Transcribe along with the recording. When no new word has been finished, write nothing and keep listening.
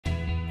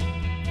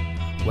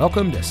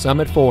Welcome to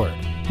Summit Ford,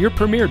 your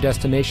premier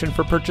destination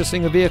for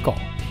purchasing a vehicle.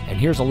 And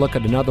here's a look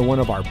at another one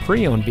of our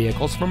pre-owned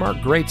vehicles from our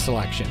great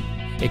selection.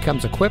 It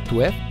comes equipped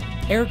with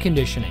air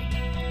conditioning,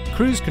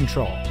 cruise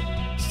control,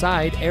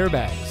 side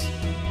airbags,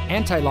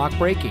 anti-lock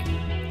braking,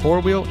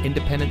 four-wheel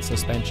independent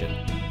suspension,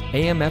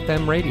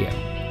 AM/FM radio,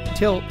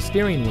 tilt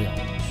steering wheel,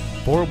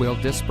 four-wheel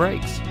disc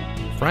brakes,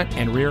 front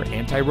and rear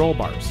anti-roll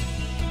bars,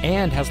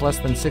 and has less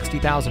than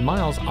 60,000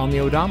 miles on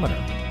the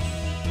odometer.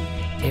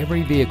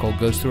 Every vehicle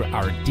goes through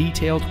our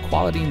detailed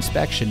quality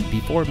inspection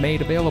before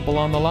made available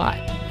on the lot,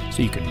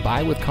 so you can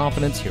buy with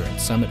confidence here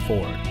at Summit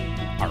Ford.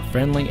 Our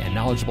friendly and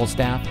knowledgeable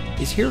staff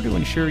is here to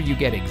ensure you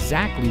get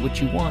exactly what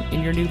you want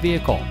in your new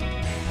vehicle.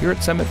 Here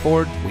at Summit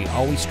Ford, we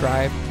always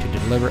strive to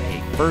deliver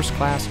a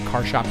first-class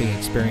car shopping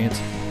experience,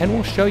 and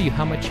we'll show you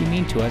how much you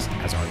mean to us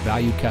as our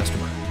valued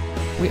customer.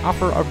 We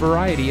offer a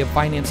variety of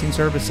financing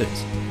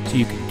services, so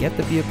you can get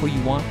the vehicle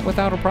you want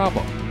without a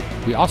problem.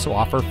 We also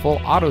offer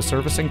full auto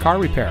service and car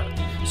repair,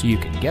 so you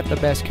can get the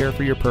best care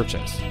for your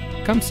purchase.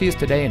 Come see us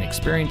today and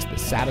experience the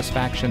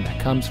satisfaction that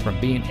comes from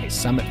being a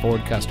Summit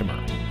Ford customer.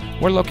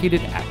 We're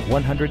located at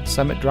 100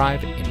 Summit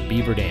Drive in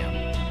Beaver Dam.